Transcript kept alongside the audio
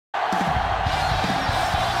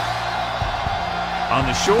On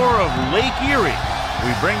the shore of Lake Erie,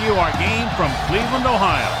 we bring you our game from Cleveland,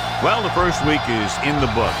 Ohio. Well, the first week is in the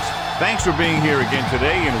books. Thanks for being here again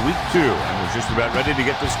today in week 2. And we're just about ready to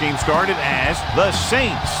get this game started as the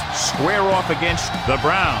Saints square off against the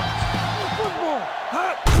Browns.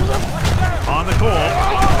 On the call,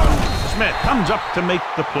 Smith comes up to make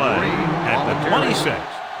the play at the 26.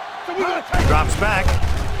 Drops back.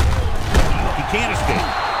 He can't escape.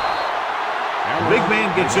 The big man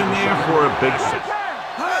gets in there for a big six.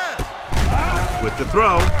 With the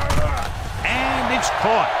throw. And it's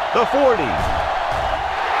caught. The 40.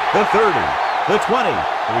 The 30. The 20.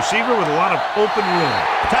 The receiver with a lot of open room.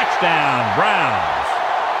 Touchdown, Browns.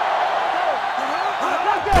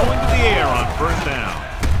 Going to the air on first down.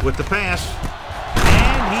 With the pass.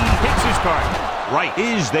 And he hits his target. Right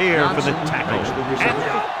is there for the tackle. And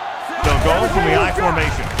they'll go from the I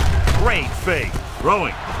formation. Great fake.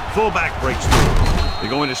 Throwing. Fullback breaks through. They're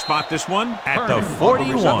going to spot this one at the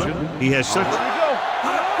 41. He has such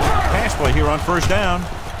pass play here on first down.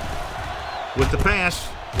 With the pass,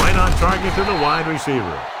 right on target to the wide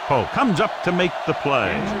receiver. Poe comes up to make the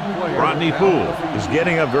play. Rodney Poole is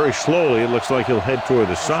getting up very slowly. It looks like he'll head toward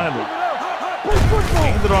the sideline.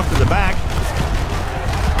 Hand it off to the back.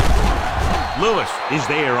 Lewis is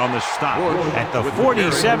there on the stop at the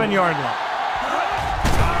 47-yard line.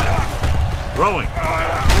 Throwing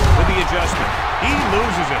with the adjustment. He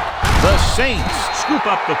loses it. The Saints scoop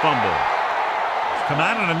up the fumble. Come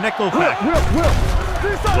out on a nickel pack.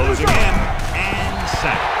 Closing in and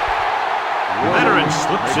sack. The veteran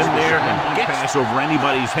slips in there and gets pass over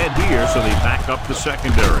anybody's head here, so they back up the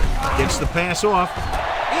secondary. Gets the pass off.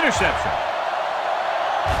 Interception.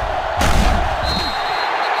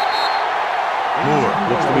 Moore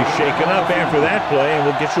looks to be shaken up after that play, and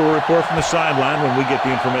we'll get you a report from the sideline when we get the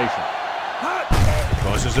information.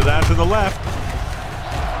 Tosses it out to the left.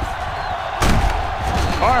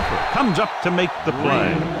 Harper comes up to make the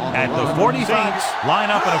play. At the 40, Saints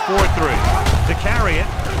line up in a 4-3 to carry it.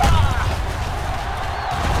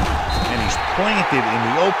 And he's planted in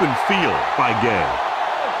the open field by Gay.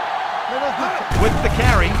 With the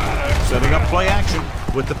carry, setting up play action.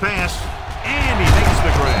 With the pass, and he makes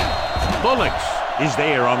the grab. Bullocks is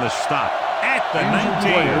there on the stop at the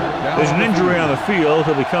 19. There's an injury on the field.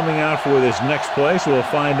 He'll be coming out for this next play, so we'll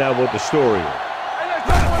find out what the story is.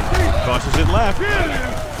 Tosses it left.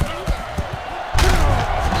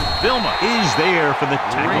 Vilma is there for the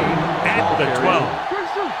tackle at the 12.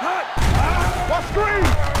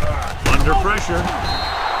 Under pressure.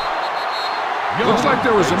 Looks like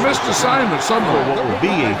there was a missed assignment somewhere. What will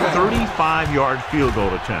be a 35-yard field goal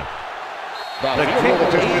attempt. The kick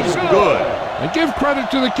is good. And give credit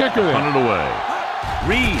to the kicker there. Run it away.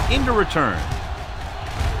 Reed into return.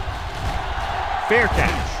 Fair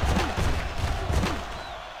catch.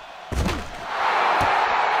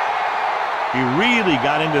 He really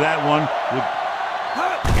got into that one.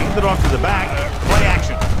 Handed off to the back. Play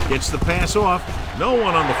action. Gets the pass off. No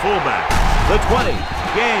one on the fullback. The 20.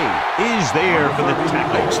 Gay is there for the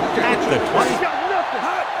tackle at the 20.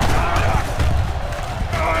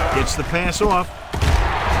 Gets the pass off.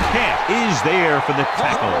 Camp is there for the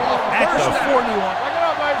tackle at the 41.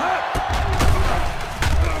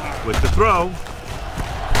 With the throw.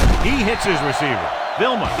 He hits his receiver.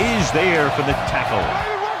 Vilma is there for the tackle.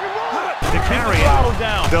 To carry it.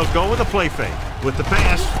 They'll go with a play fake. With the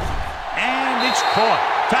pass. And it's caught.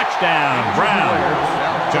 Touchdown,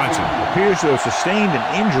 Browns. Johnson appears to have sustained an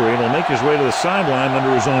injury and will make his way to the sideline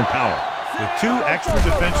under his own power. With 2 extra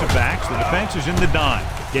defensive backs, the defense is in the dime.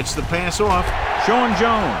 Gets the pass off. Sean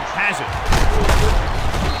Jones has it.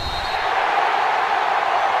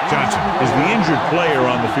 Johnson is the injured player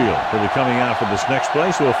on the field. He'll be coming out for this next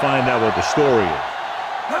play, so we'll find out what the story is.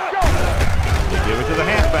 They give it to the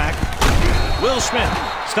halfback. Will Smith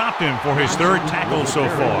stopped him for his 3rd tackle so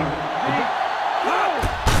far.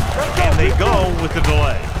 And they go with the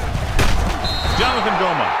delay. Jonathan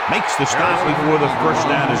Goma makes the stop before the first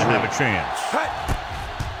down is have a chance.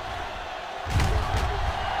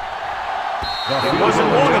 It wasn't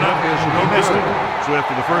long enough. He missed it. So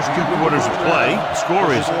after the first 2 quarters of play, the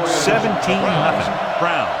score is 17-0.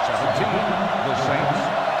 Browns. The Saints.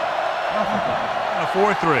 A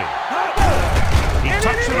 4-3. He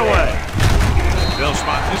tucks it away. They'll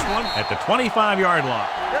spot this one at the 25-yard line.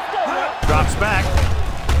 Drops back.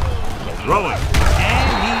 Throwing. And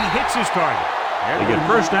he hits his target. They get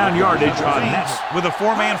first down yardage on this with a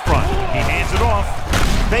 4-man front. He hands it off.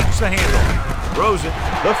 Fakes the handoff. Throws it.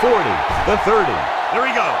 The 40. The 30. There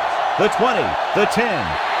he goes. The 20. The 10.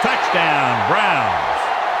 Touchdown, Browns.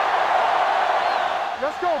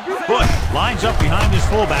 Bush lines up behind his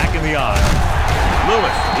fullback in the eye.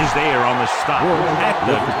 Lewis is there on the stop at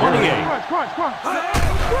the 28.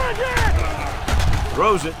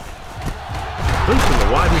 Throws it. Loose to the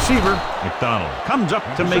wide receiver. McDonald comes up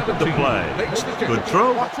to make the play. Good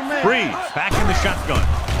throw. Breeze back in the shotgun.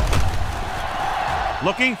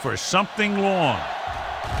 Looking for something long.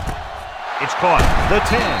 It's caught. The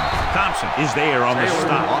 10. Thompson is there on the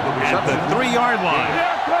stop at the 3-yard line.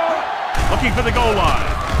 Looking for the goal line.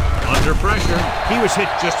 Under pressure. He was hit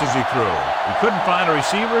just as he threw. He couldn't find a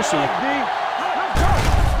receiver, so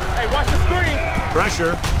Hey, watch the screen.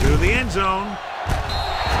 pressure to the end zone.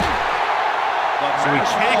 So he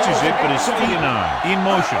catches it, but his feet in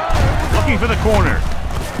motion. Looking for the corner.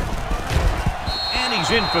 And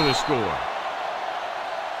he's in for the score.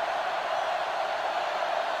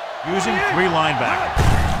 Using 3 linebackers.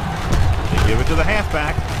 They give it to the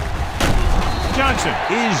halfback. Johnson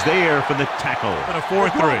is there for the tackle. And a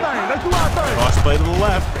 4-3. Cross play to the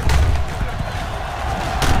left.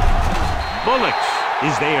 Bullocks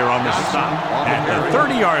is there on the stop at the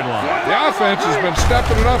 30-yard line. The offense has been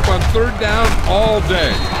stepping it up on 3rd down all day.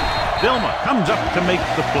 Dilma comes up to make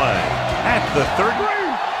the play at the 30.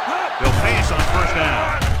 They'll pass on 1st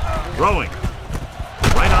down. Throwing.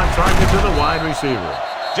 Right on target to the wide receiver.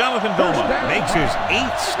 Jonathan Dilma makes his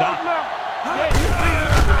 8th stop.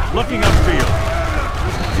 Looking upfield.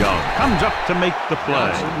 Young comes up to make the play.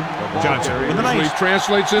 Johnson with the nice.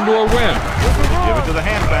 Translates into a win. Give it to the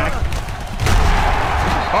halfback.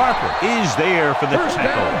 Harper is there for the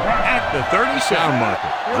tackle at the 37 marker.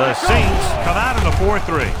 The Saints come out in a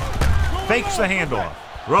 4-3. Fakes the handoff.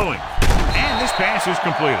 Throwing. And this pass is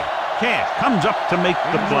completed. Camp comes up to make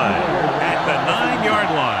the play at the 9-yard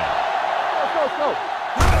line.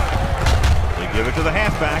 They give it to the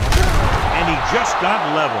halfback. And he just got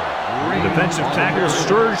level. The defensive tackle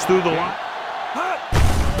surged through the line.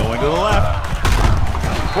 Going to the left.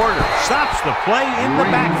 Porter stops the play in the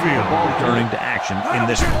backfield. Returning to action in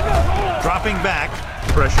this one. Dropping back.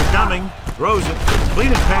 Pressure coming. Throws it.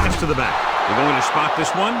 Completed pass to the back. They're going to spot this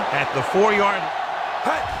one at the 4-yard.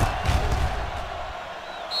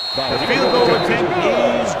 The field goal attempt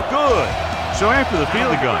is good. So after the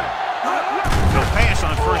field goal, they'll pass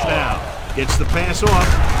on 1st down. Gets the pass off.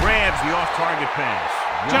 Grabs the off-target pass.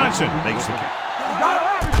 Johnson makes the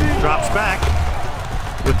catch. Drops back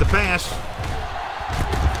with the pass.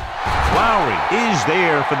 Lowry is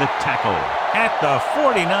there for the tackle at the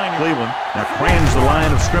 49. Cleveland now crams the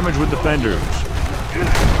line of scrimmage with defenders.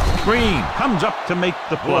 Green comes up to make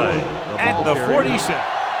the play at the 47.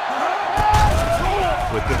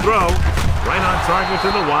 With the throw, right on target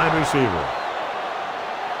to the wide receiver.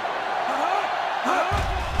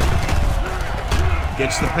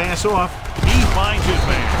 Gets the pass off. He finds his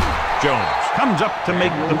man. Jones comes up to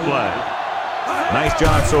make the play. Nice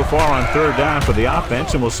job so far on 3rd down for the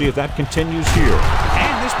offense, and we'll see if that continues here.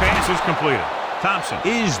 And this pass is completed. Thompson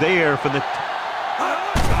is there for the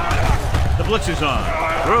blitz is on.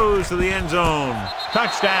 Throws to the end zone.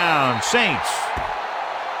 Touchdown, Saints.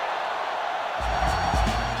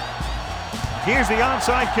 Here's the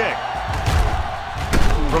onside kick.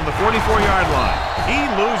 From the 44-yard line. He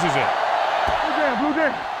loses it.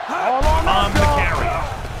 On the carry.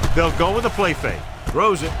 They'll go with a play fake.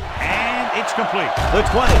 Throws it. It's complete. The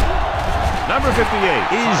 20. Number 58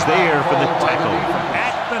 is there for the tackle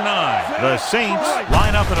at the 9. The Saints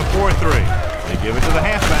line up in a 4-3. They give it to the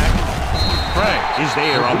halfback. Craig is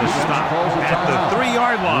there on the stop at the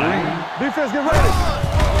 3-yard line. Defense, get ready.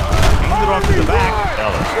 Hand it off to the back.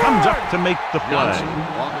 Ellis comes up to make the play.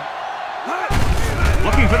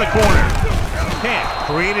 Looking for the corner. Camp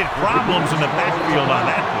created problems in the backfield on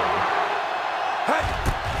that play.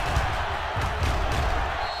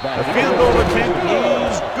 The field goal attempt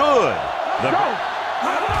is good. The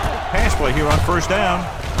pass play here on 1st down.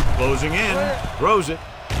 Closing in. Throws it.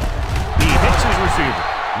 He hits his receiver.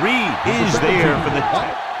 Reed is there for the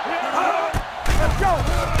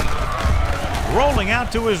rolling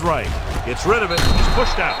out to his right. Gets rid of it. He's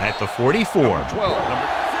pushed out at the 44.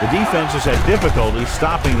 The defense has had difficulty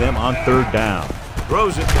stopping them on 3rd down.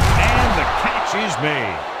 Throws it. And the catch is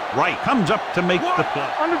made. Wright comes up to make the play.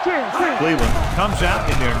 Cleveland comes out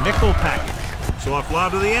in their nickel package. Soft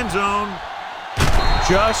lob to the end zone.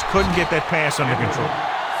 Just couldn't get that pass under control.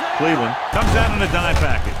 Cleveland comes out in a dime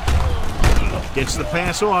package. Gets the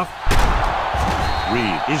pass off.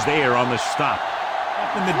 Reed is there on the stop.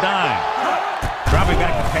 Up in the dime. Dropping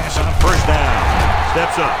back the pass on 1st down.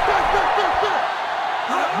 Steps up.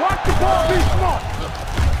 Watch the ball be smart.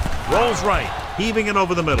 Rolls right. Heaving it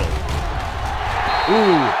over the middle.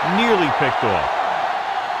 Ooh, nearly picked off.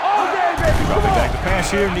 Dropping back the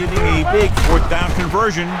pass here, needing a big 4th down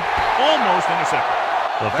conversion. Almost intercepted.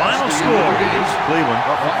 The final score is Cleveland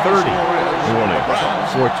 30, New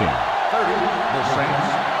Orleans 14. The Saints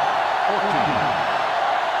 14.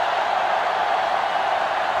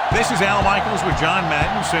 This is Al Michaels with John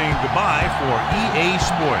Madden saying goodbye for EA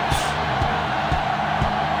Sports.